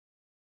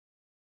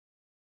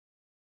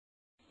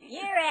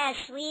as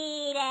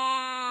sweet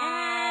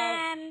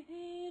as...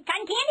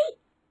 cotton candy?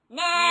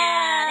 No.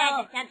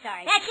 I'm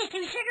sorry. That's just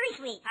too sugary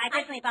sweet. I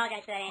personally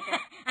apologize for that answer.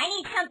 I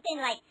need something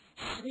like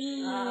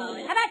sweet.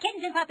 How about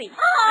kittens and puppies?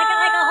 Oh!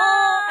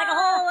 Like a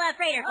whole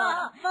freighter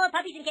full of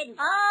puppies and kittens.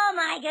 Oh,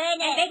 my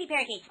goodness. And baby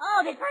parakeets.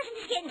 Oh, this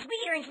person's just getting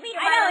sweeter and sweeter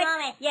I by know. the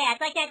moment. Yeah,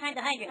 it's like that times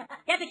 100.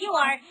 That's what you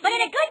are, but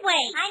in a good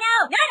way. I know.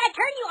 Not a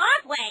turn you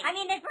off way. I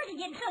mean, this person's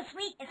getting so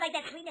sweet. It's like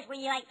that sweetness when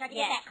you like start to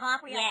get that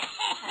cough where you're Yeah.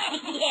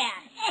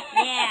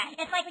 like...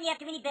 Yeah. It's like when you have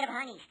too many bit of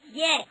honey.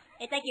 Yes.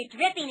 It's like you're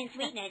dripping in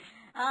sweetness.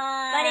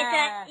 But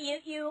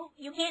it's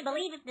you can't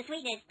believe the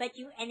sweetness,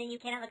 and then you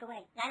cannot look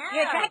away. I know.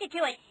 You're attracted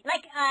to it,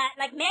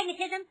 like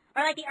magnetism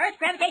or like the Earth's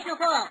gravitational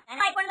pull. And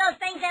like one of those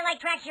things that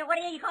like tracks your,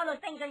 what do you call those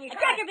things on your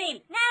tractor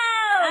beam. No.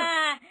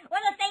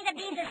 One of those things that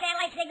beams a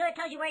satellite signal that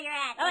tells you where you're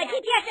at. Oh, a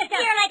GPS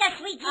system. You're like a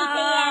sweet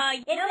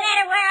GPS. No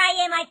matter where I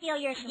am, I feel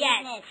your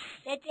sweetness.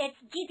 Yes. It's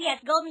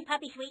GPS, golden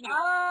puppy sweetness.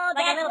 Oh,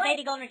 like a little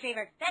baby golden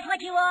retriever. That's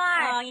what you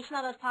are. Oh, you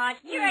smell those paws.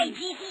 You're a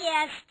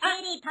GPS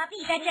kitty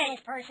puppy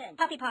sweetness person.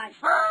 Puppy paws.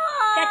 Oh.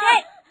 That's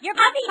it. Your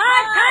puppy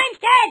paws times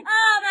 10.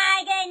 Oh,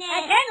 my goodness. A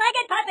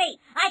 10-legged puppy.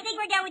 I think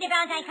we're done with your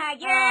Valentine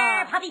card.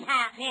 Your puppy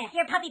paws. Yeah.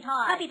 Your puppy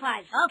paws. Puppy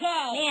paws.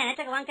 Okay. Man, that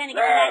took a long time to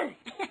get to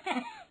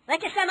that.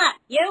 Let's just sum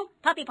up. You,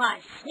 puppy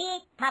paws.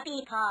 Sweet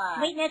puppy paws.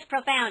 Sweetness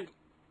profound.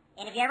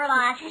 And if you're ever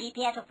lost,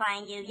 GPS will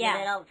find you, you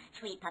little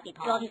sweet puppy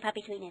paws. Golden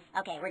puppy sweetness.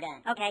 Okay, we're done.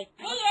 Okay.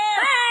 See you.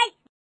 Bye.